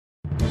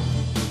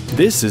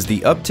This is the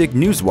Uptick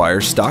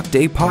Newswire Stock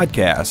Day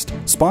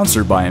podcast,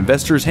 sponsored by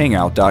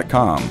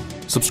InvestorsHangout.com.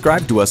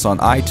 Subscribe to us on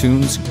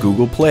iTunes,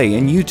 Google Play,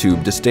 and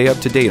YouTube to stay up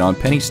to date on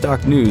penny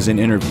stock news and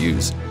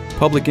interviews,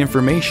 public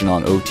information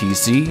on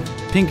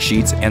OTC, pink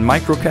sheets, and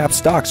microcap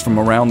stocks from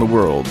around the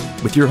world,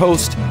 with your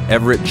host,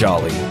 Everett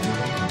Jolly.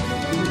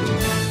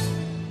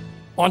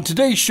 On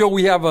today's show,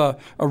 we have a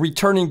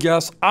returning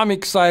guest. I'm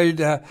excited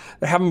to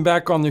have him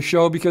back on the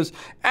show because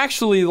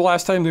actually the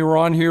last time they were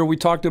on here, we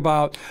talked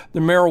about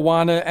the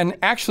marijuana, and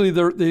actually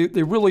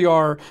they really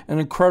are an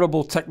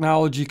incredible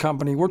technology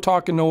company. We're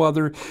talking no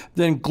other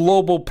than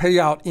Global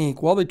Payout,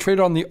 Inc. Well, they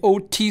trade on the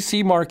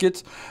OTC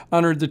markets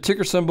under the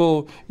ticker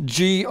symbol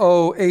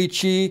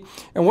GOHE,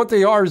 and what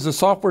they are is a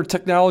software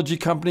technology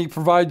company.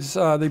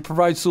 They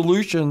provide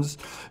solutions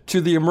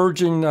to the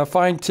emerging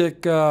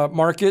fintech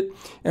market.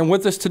 And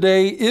with us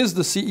today is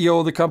the CEO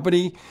of the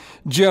company,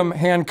 Jim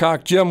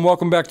Hancock. Jim,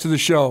 welcome back to the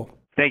show.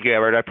 Thank you,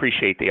 Everett. I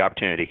appreciate the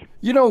opportunity.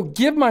 You know,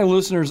 give my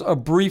listeners a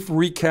brief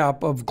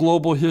recap of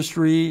global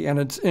history and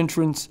its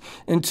entrance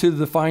into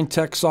the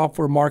fintech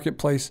software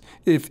marketplace,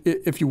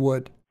 if you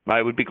would.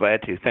 I would be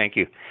glad to. Thank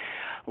you.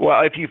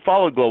 Well, if you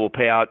follow Global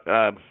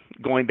Payout,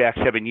 going back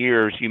 7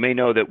 years, you may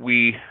know that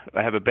we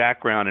have a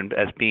background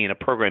as being a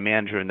program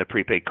manager in the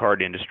prepaid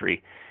card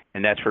industry,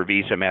 and that's for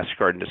Visa,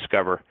 MasterCard, and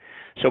Discover.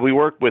 So we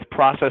work with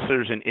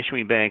processors and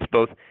issuing banks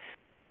both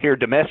here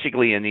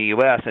domestically in the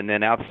U.S. and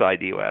then outside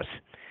the U.S.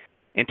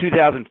 In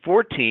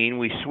 2014,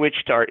 we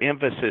switched our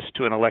emphasis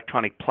to an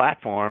electronic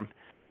platform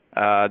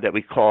that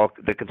we call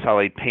the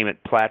Consolidated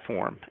Payment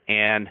Platform.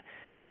 And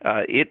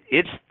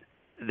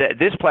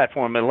this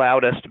platform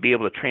allowed us to be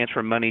able to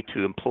transfer money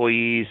to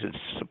employees and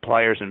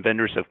suppliers and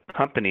vendors of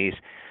companies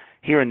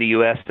here in the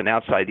U.S. and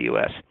outside the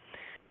U.S.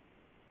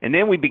 And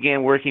then we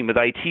began working with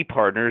IT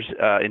partners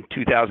in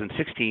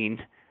 2016,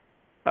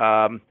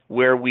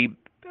 where we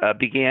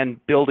began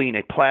building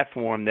a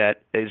platform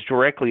that is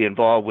directly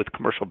involved with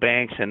commercial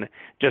banks and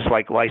just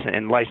like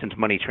licensed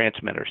money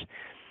transmitters.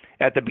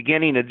 At the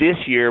beginning of this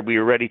year, we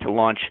were ready to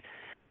launch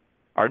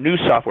our new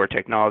software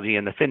technology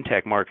in the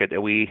fintech market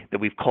that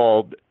we've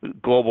called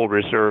Global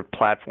Reserve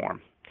Platform.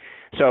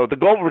 So the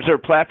Global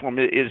Reserve Platform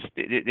is,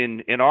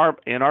 in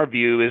our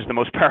view, is the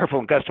most powerful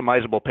and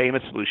customizable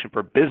payment solution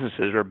for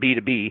businesses, or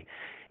B2B,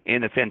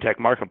 in the fintech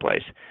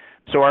marketplace.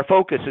 So our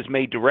focus is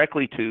made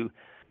directly to,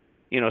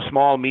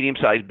 small,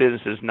 medium-sized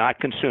businesses,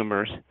 not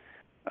consumers.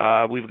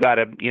 We've got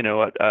a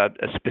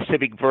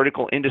specific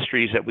vertical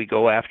industries that we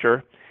go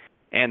after,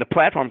 and the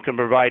platform can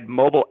provide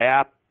mobile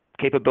app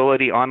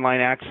capability, online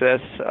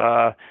access,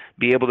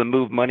 be able to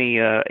move money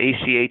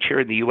ACH here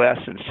in the U.S.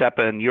 and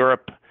SEPA in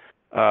Europe,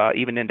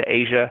 even into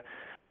Asia.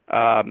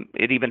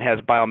 It even has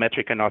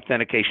biometric and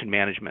authentication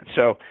management.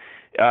 So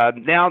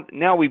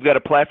now we've got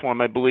a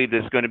platform I believe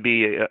that's going to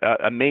be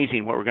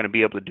amazing what we're going to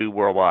be able to do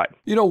worldwide.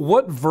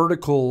 What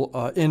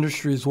vertical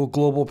industries will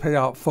Global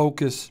Payout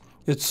focus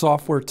its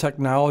software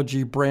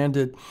technology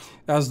branded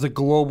as the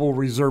Global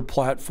Reserve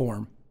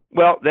Platform?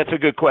 Well, that's a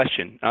good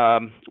question.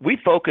 We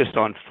focused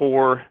on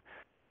four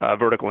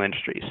vertical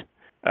industries.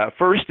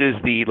 First is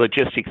the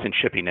logistics and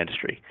shipping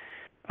industry.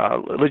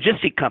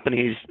 Logistic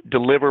companies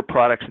deliver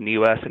products in the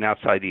U.S. and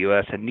outside the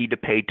U.S. and need to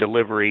pay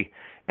delivery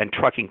and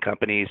trucking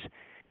companies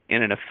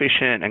in an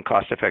efficient and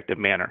cost-effective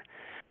manner.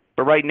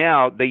 But right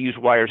now, they use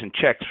wires and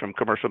checks from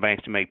commercial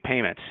banks to make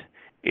payments.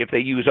 If they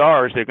use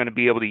ours, they're going to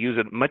be able to use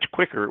it much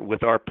quicker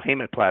with our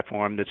payment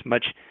platform that's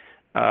much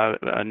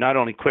not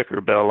only quicker,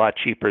 but a lot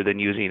cheaper than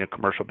using a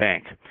commercial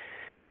bank.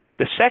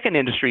 The second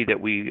industry that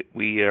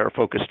we are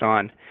focused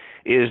on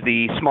is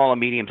the small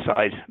and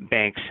medium-sized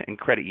banks and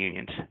credit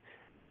unions.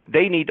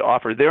 They need to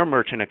offer their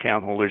merchant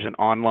account holders an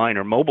online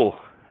or mobile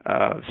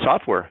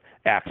software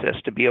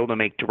access to be able to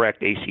make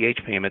direct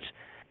ACH payments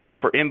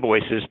for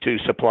invoices to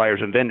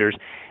suppliers and vendors,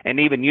 and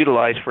even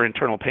utilize for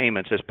internal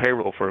payments as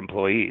payroll for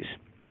employees.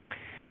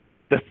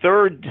 The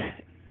third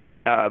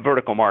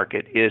vertical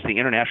market is the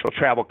international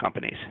travel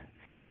companies.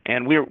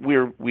 And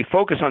we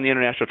focus on the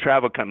international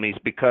travel companies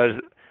because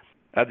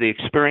of the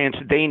experience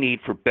they need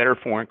for better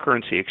foreign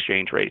currency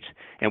exchange rates.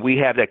 And we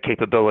have that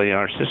capability in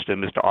our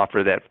system is to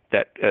offer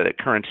that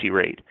currency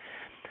rate.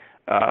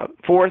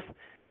 Fourth,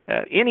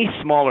 any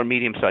small or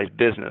medium-sized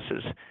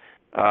businesses.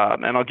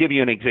 And I'll give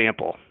you an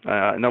example.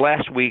 In the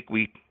last week,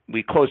 we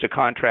closed a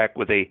contract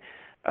with a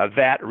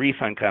VAT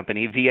refund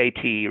company,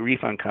 VAT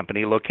refund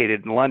company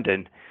located in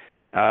London,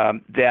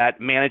 that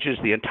manages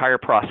the entire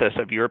process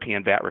of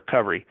European VAT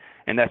recovery.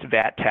 And that's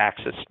VAT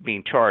taxes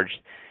being charged,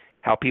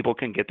 how people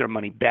can get their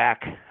money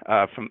back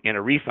in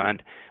a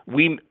refund.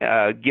 We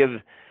give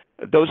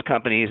those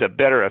companies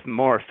a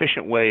more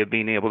efficient way of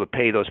being able to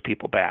pay those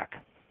people back.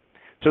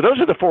 So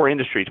those are the four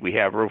industries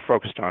we're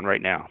focused on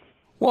right now.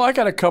 Well, I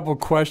got a couple of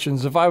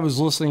questions. If I was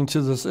listening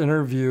to this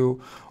interview,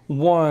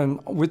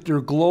 one, with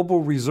your Global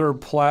Reserve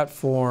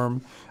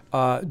Platform,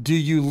 do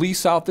you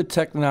lease out the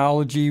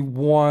technology?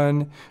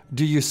 One,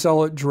 do you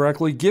sell it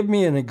directly? Give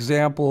me an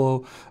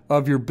example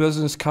of your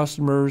business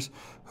customers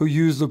who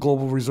use the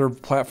Global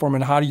Reserve Platform,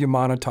 and how do you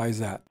monetize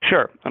that?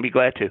 Sure, I'll be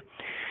glad to.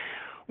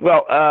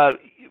 Well,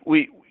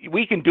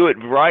 We can do it a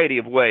variety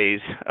of ways.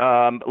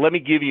 Let me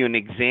give you an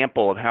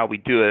example of how we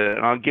do it,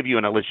 and I'll give you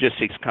a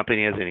logistics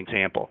company as an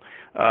example.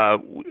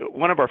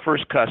 One of our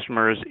first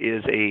customers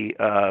is a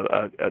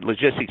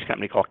logistics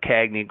company called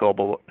Cagney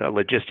Global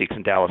Logistics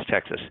in Dallas,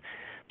 Texas.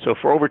 So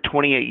for over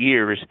 28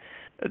 years,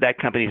 that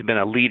company has been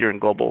a leader in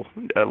global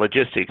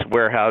logistics,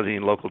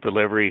 warehousing, local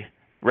delivery,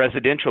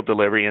 residential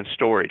delivery, and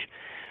storage.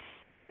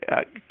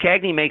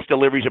 Cagney makes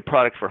deliveries of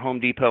products for Home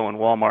Depot and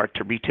Walmart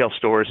to retail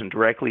stores and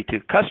directly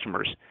to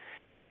customers.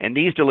 And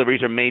these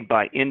deliveries are made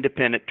by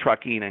independent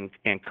trucking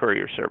and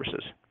courier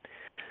services.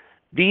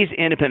 These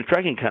independent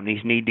trucking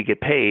companies need to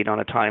get paid on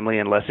a timely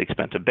and less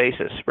expensive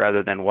basis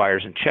rather than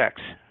wires and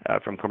checks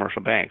from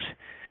commercial banks.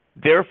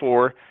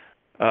 Therefore,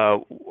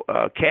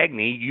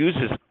 Cagney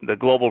uses the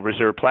Global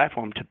Reserve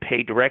platform to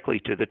pay directly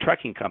to the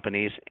trucking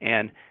companies,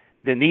 and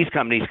then these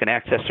companies can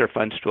access their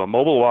funds to a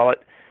mobile wallet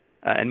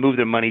and move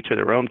their money to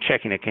their own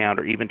checking account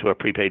or even to a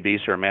prepaid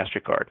Visa or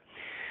MasterCard.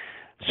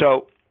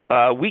 So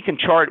we can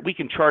charge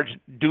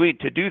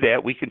to do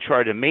that. We can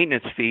charge a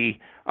maintenance fee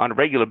on a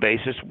regular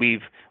basis. We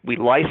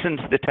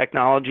license the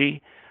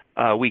technology.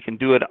 We can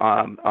do it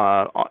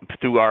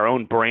through our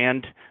own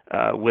brand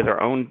with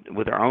our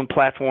own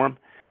platform,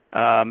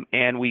 and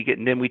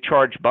then we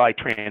charge by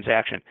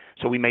transaction.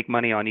 So we make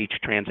money on each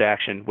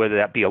transaction, whether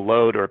that be a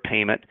load or a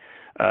payment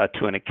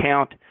to an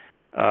account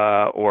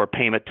or a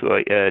payment to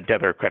a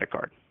debit or credit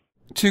card.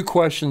 Two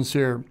questions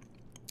here.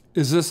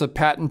 Is this a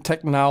patent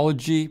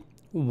technology?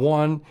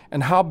 One,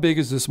 and how big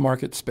is this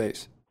market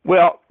space?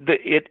 Well,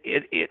 it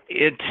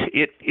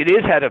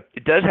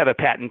does have a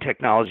patent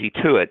technology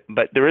to it,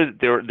 but there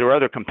are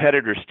other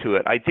competitors to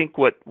it. I think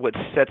what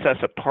sets us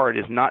apart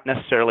is not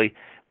necessarily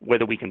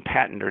whether we can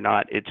patent or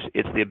not.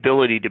 It's the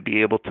ability to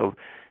be able to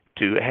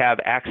have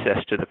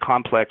access to the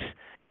complex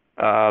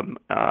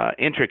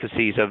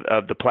intricacies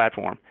of the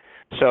platform.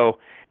 So,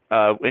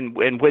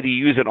 and whether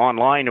you use it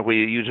online or whether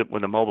you use it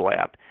with a mobile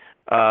app.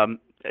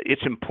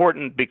 It's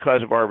important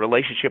because of our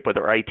relationship with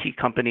our IT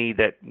company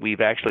that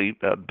we've actually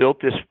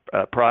built this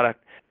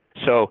product.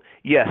 So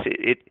yes,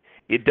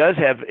 it does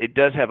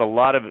have a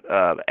lot of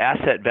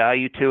asset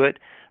value to it.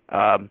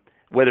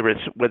 Whether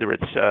it's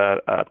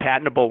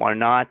patentable or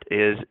not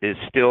is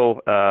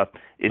still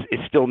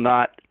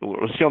not,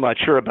 we're still not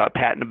sure about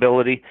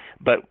patentability.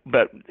 But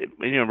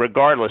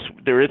regardless,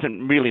 there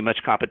isn't really much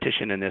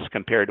competition in this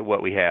compared to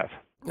what we have.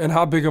 And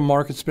how big a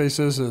market space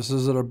is this?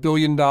 Is it $1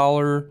 billion?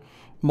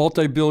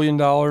 Multi-billion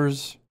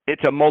dollars?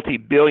 It's a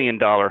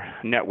multi-billion-dollar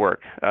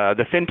network.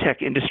 The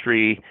fintech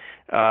industry,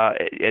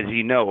 as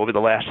you know, over the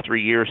last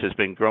 3 years has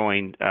been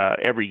growing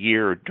every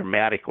year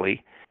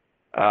dramatically.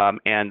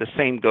 And the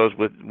same goes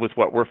with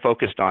what we're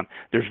focused on.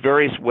 There's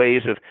various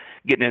ways of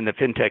getting in the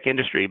fintech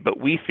industry, but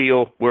we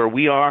feel where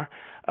we are,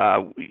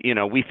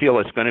 we feel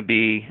it's going to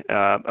be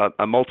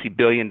a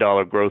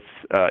multi-billion-dollar growth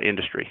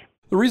industry.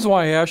 The reason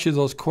why I ask you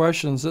those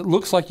questions, it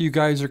looks like you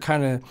guys are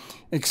kind of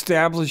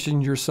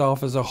establishing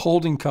yourself as a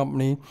holding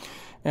company,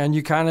 and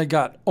you kind of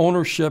got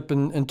ownership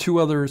in two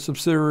other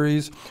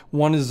subsidiaries.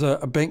 One is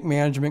a bank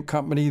management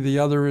company. The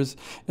other is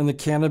in the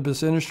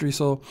cannabis industry.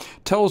 So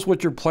tell us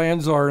what your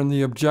plans are and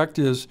the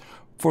objectives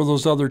for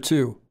those other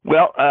two.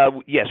 Well,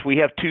 yes, we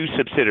have two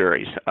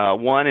subsidiaries.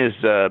 One is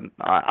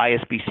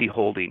ISBC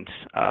Holdings.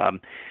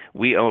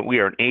 We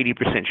are an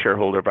 80%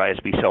 shareholder of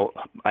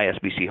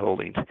ISBC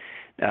Holdings.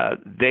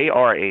 They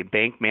are a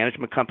bank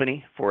management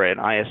company for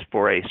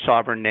a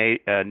sovereign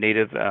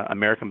Native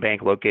American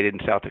bank located in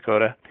South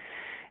Dakota,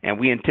 and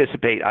we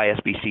anticipate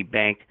ISBC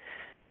Bank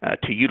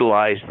to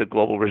utilize the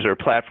Global Reserve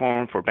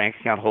platform for bank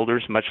account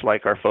holders, much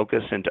like our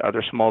focus into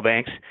other small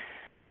banks.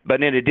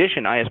 But in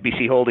addition,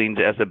 ISBC Holdings,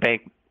 as a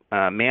bank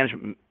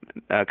management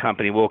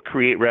company, will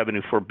create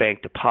revenue for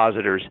bank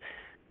depositors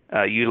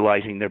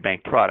utilizing their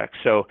bank products.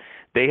 So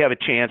they have a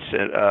chance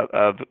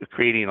of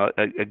creating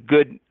a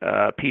good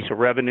piece of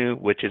revenue,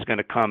 which is going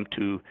to come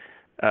to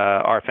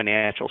our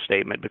financial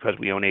statement because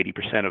we own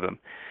 80% of them.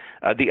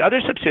 The other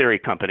subsidiary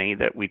company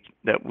that we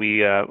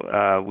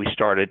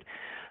started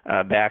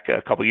back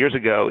a couple years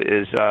ago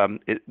is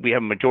we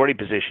have a majority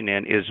position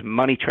in is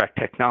MoneyTrack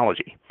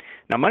Technology.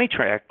 Now,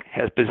 MoneyTrack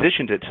has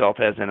positioned itself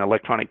as an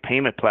electronic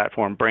payment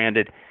platform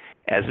branded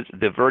as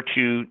the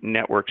Virtue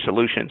Network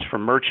Solutions for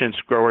merchants,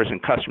 growers,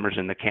 and customers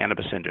in the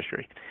cannabis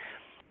industry.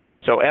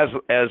 So as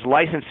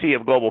licensee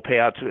of Global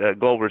Payout's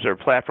Global Reserve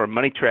platform,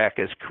 MoneyTrack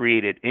has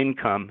created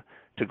income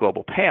to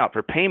Global Payout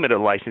for payment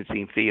of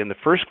licensing fee in the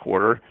first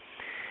quarter,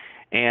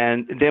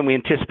 and then we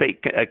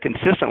anticipate a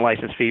consistent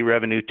license fee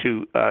revenue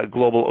to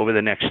Global over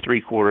the next 3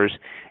 quarters,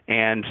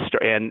 and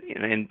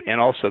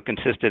also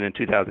consistent in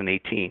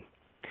 2018.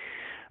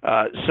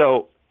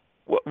 So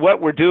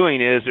what we're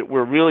doing is that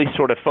we're really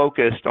sort of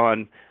focused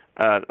on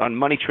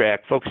MoneyTrack,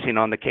 focusing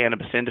on the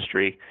cannabis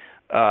industry.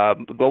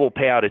 Global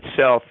Payout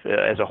itself,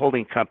 as a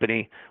holding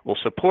company, will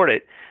support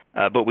it,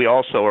 but we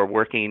also are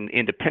working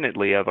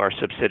independently of our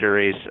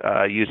subsidiaries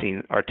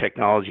using our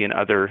technology in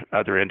other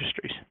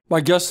industries. My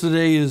guest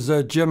today is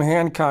Jim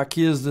Hancock.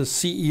 He is the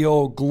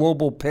CEO of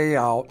Global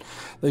Payout.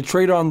 They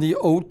trade on the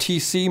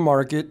OTC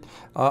market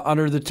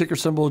under the ticker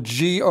symbol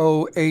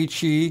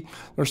GOHE.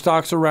 Their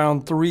stock's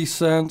around 3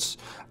 cents.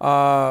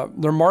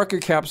 Their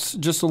market cap's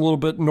just a little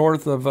bit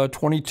north of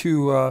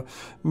 $22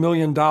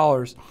 million.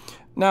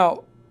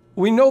 Now,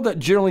 we know that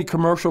generally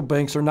commercial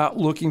banks are not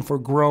looking for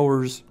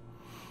growers,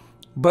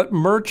 but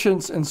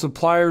merchants and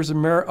suppliers of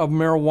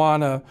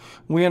marijuana,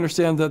 we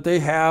understand that they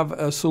have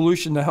a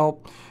solution to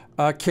help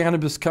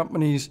cannabis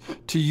companies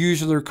to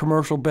use their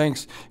commercial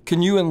banks.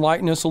 Can you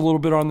enlighten us a little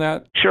bit on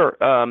that? Sure.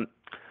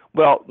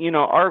 Well,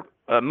 our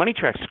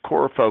MoneyTrack's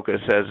core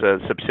focus as a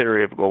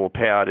subsidiary of Global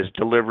Payout is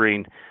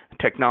delivering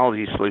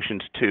technology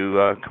solutions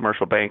to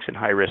commercial banks in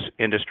high-risk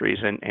industries,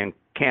 and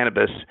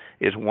cannabis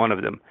is one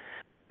of them.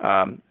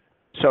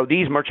 So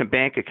these merchant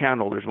bank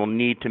account holders will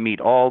need to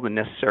meet all the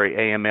necessary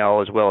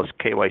AML as well as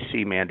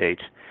KYC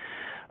mandates.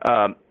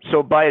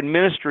 So by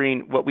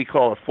administering what we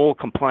call a full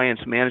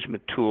compliance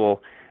management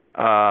tool,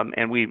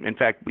 and we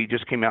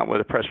just came out with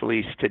a press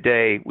release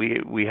today.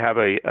 We have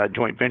a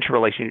joint venture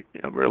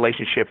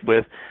relationship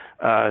with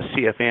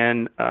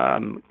CFN,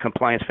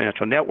 Compliance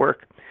Financial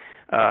Network,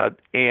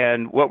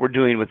 and what we're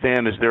doing with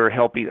them is they're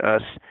helping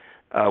us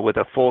with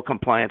a full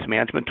compliance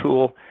management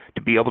tool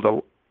to be able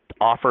to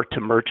offer to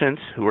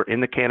merchants who are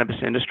in the cannabis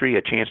industry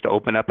a chance to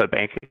open up a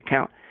bank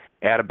account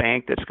at a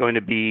bank that's going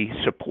to be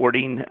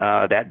supporting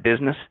that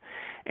business.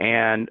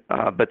 And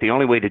but the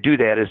only way to do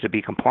that is to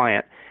be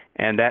compliant,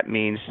 and that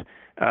means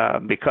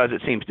because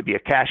it seems to be a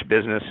cash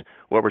business,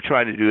 what we're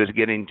trying to do is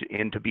get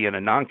into being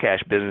a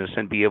non-cash business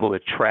and be able to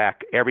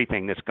track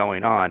everything that's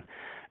going on,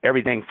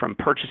 everything from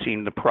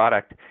purchasing the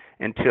product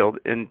until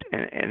and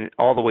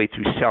all the way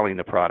through selling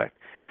the product.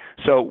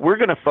 So we're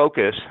going to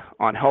focus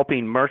on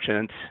helping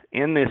merchants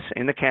in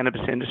the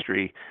cannabis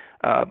industry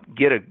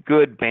get a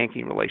good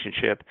banking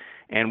relationship,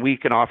 and we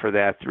can offer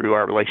that through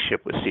our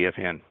relationship with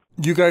CFN.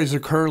 You guys are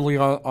currently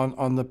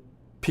on the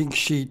pink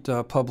sheet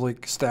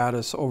public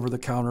status, over the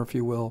counter, if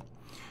you will.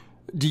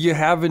 Do you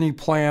have any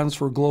plans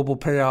for Global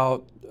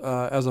Payout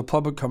as a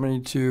public company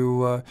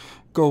to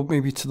go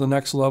maybe to the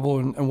next level,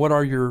 and what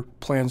are your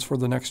plans for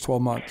the next 12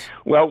 months?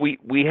 Well,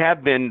 we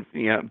have been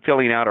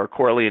filling out our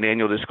quarterly and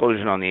annual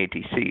disclosure on the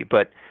ATC,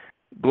 but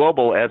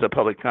Global as a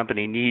public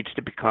company needs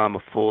to become a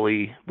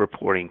fully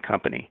reporting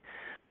company.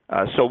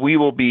 So we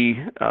will be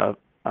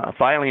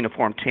filing a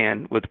Form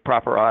 10 with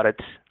proper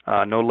audits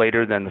no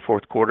later than the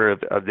fourth quarter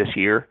of this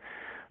year.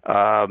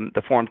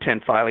 The Form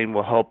 10 filing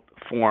will help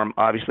form,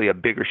 obviously, a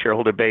bigger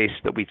shareholder base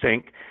that we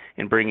think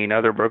in bringing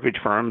other brokerage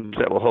firms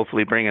that will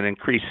hopefully bring an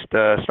increased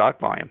stock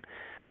volume.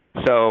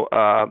 So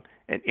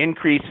an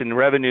increase in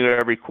revenue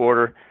every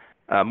quarter,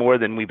 more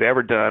than we've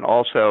ever done,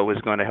 also is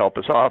going to help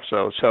us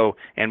also. So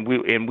and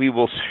we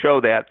will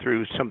show that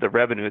through some of the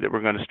revenue that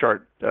we're going to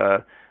start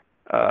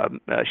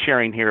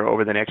sharing here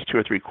over the next 2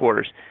 or 3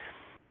 quarters.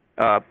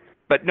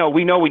 But no,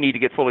 we know we need to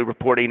get fully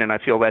reporting, and I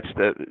feel that's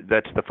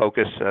the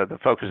focus. The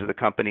focus of the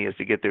company is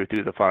to get there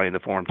through the filing of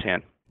the Form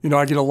 10.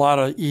 I get a lot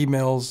of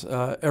emails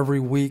every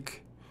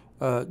week,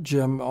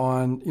 Jim,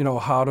 on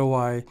how do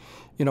I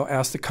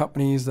ask the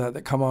companies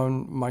that come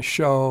on my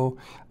show,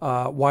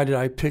 why did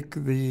I pick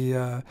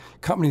the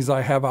companies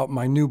I have out in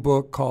my new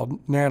book called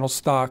Nano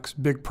Stocks,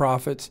 Big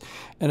Profits,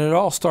 and it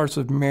all starts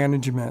with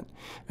management.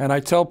 And I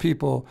tell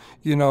people,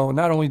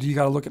 not only do you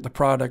got to look at the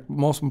product,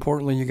 most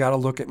importantly, you got to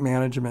look at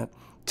management.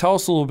 Tell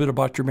us a little bit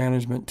about your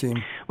management team.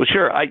 Well,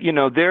 sure.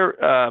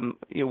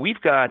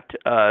 We've got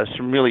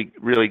some really,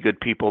 really good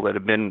people that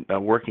have been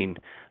working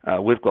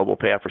with Global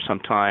Payout for some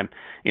time.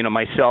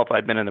 Myself,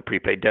 I've been in the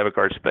prepaid debit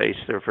card space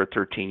there for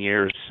 13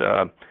 years,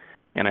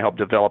 and I helped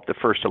develop the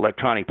first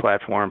electronic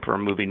platform for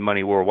moving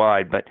money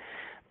worldwide. But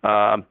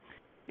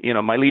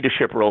my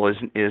leadership role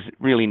is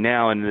really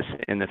now in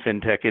the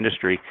fintech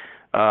industry.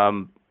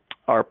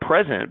 Our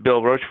president,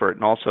 Bill Rochefort,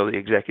 and also the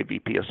executive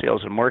VP of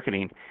Sales and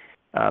Marketing.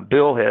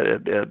 Bill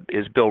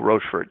is Bill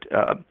Rochefort.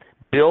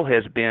 Bill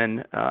has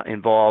been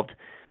involved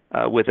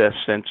with us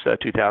since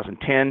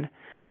 2010.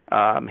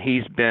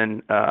 He's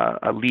been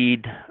a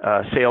lead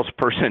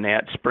salesperson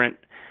at Sprint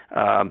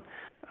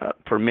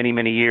for many,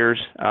 many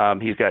years.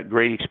 He's got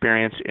great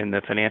experience in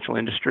the financial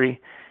industry,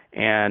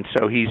 and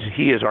so he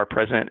is our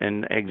president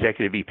and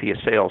executive VP of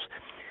sales.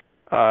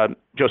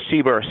 Joe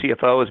Seba, our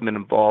CFO, has been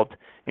involved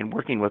in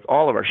working with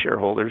all of our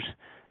shareholders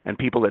and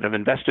people that have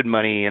invested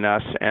money in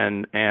us,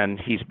 and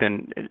he's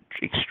been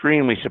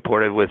extremely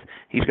supportive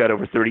he's got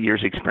over 30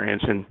 years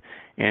experience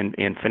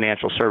in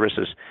financial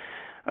services.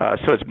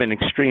 So it's been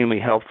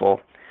extremely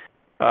helpful.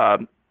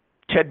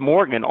 Ted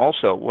Morgan,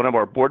 also one of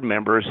our board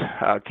members,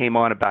 came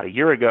on about a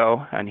year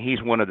ago, and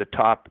he's one of the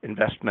top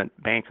investment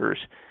bankers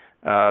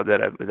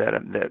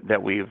that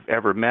we've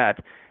ever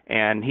met,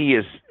 and he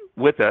is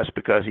with us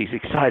because he's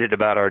excited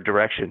about our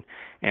direction,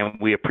 and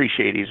we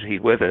appreciate he's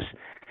with us.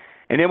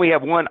 And then we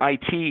have one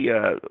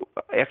IT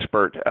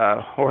expert,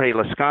 Jorge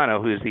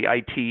Lascano, who's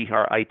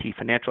our IT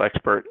financial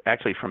expert,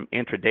 actually from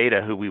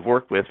Intradata, who we've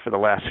worked with for the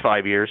last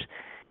 5 years.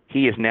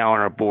 He is now on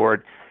our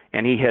board,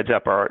 and he heads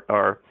up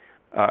our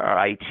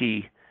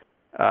IT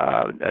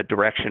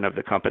direction of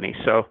the company.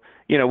 So,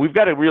 we've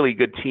got a really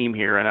good team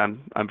here, and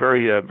I'm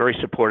very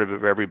supportive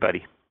of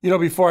everybody.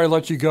 Before I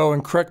let you go,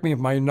 and correct me if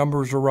my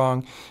numbers are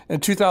wrong, in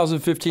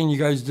 2015, you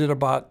guys did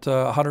about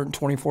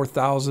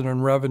 $124,000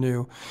 in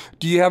revenue.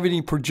 Do you have any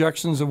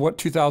projections of what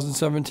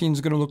 2017 is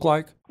going to look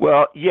like?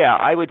 Well, yeah,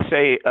 I would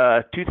say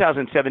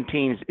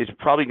 2017 is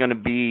probably going to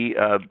be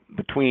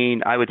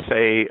between, I would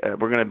say,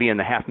 we're going to be in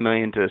the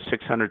 $500,000 to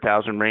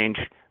 $600,000 range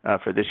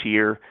for this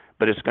year,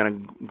 but it's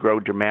going to grow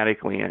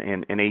dramatically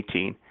in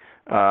 18.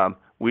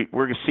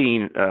 We're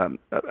seeing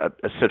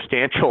a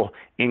substantial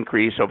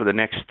increase over the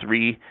next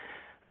 3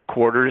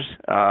 quarters,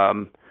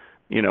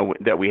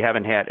 that we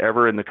haven't had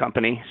ever in the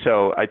company.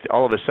 So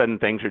all of a sudden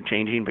things are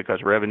changing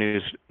because revenue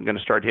is going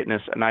to start hitting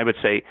us. And I would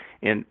say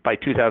by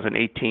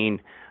 2018,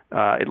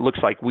 it looks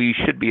like we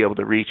should be able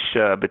to reach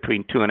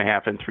between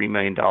 $2.5 and $3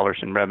 million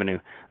in revenue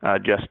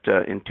just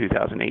in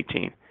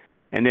 2018.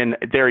 And then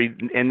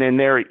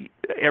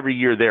every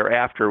year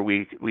thereafter,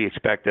 we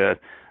expect a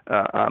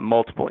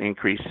multiple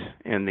increase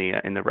in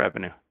the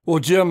revenue. Well,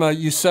 Jim,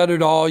 you said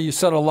it all. You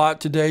said a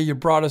lot today. You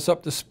brought us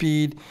up to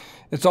speed.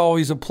 It's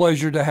always a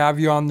pleasure to have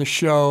you on the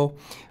show.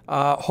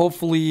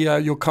 Hopefully,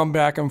 you'll come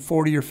back in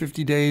 40 or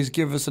 50 days,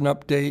 give us an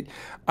update.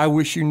 I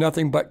wish you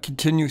nothing but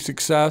continued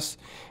success,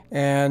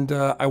 and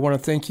I want to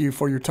thank you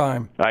for your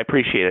time. I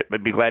appreciate it.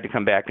 I'd be glad to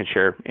come back and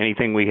share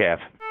anything we have.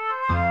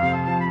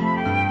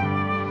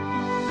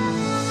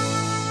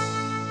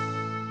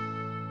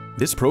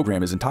 This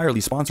program is entirely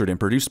sponsored and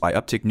produced by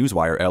Uptick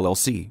Newswire,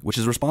 LLC, which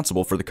is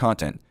responsible for the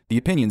content. The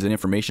opinions and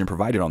information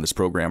provided on this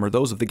program are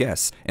those of the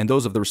guests and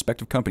those of the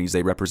respective companies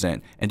they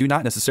represent, and do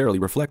not necessarily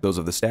reflect those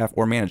of the staff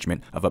or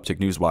management of Uptick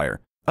Newswire.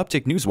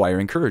 Uptick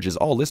Newswire encourages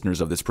all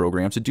listeners of this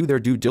program to do their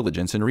due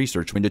diligence and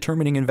research when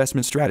determining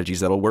investment strategies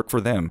that will work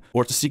for them,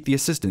 or to seek the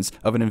assistance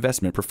of an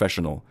investment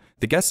professional.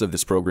 The guests of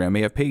this program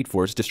may have paid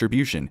for its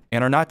distribution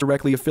and are not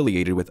directly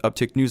affiliated with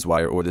Uptick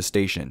Newswire or this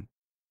station.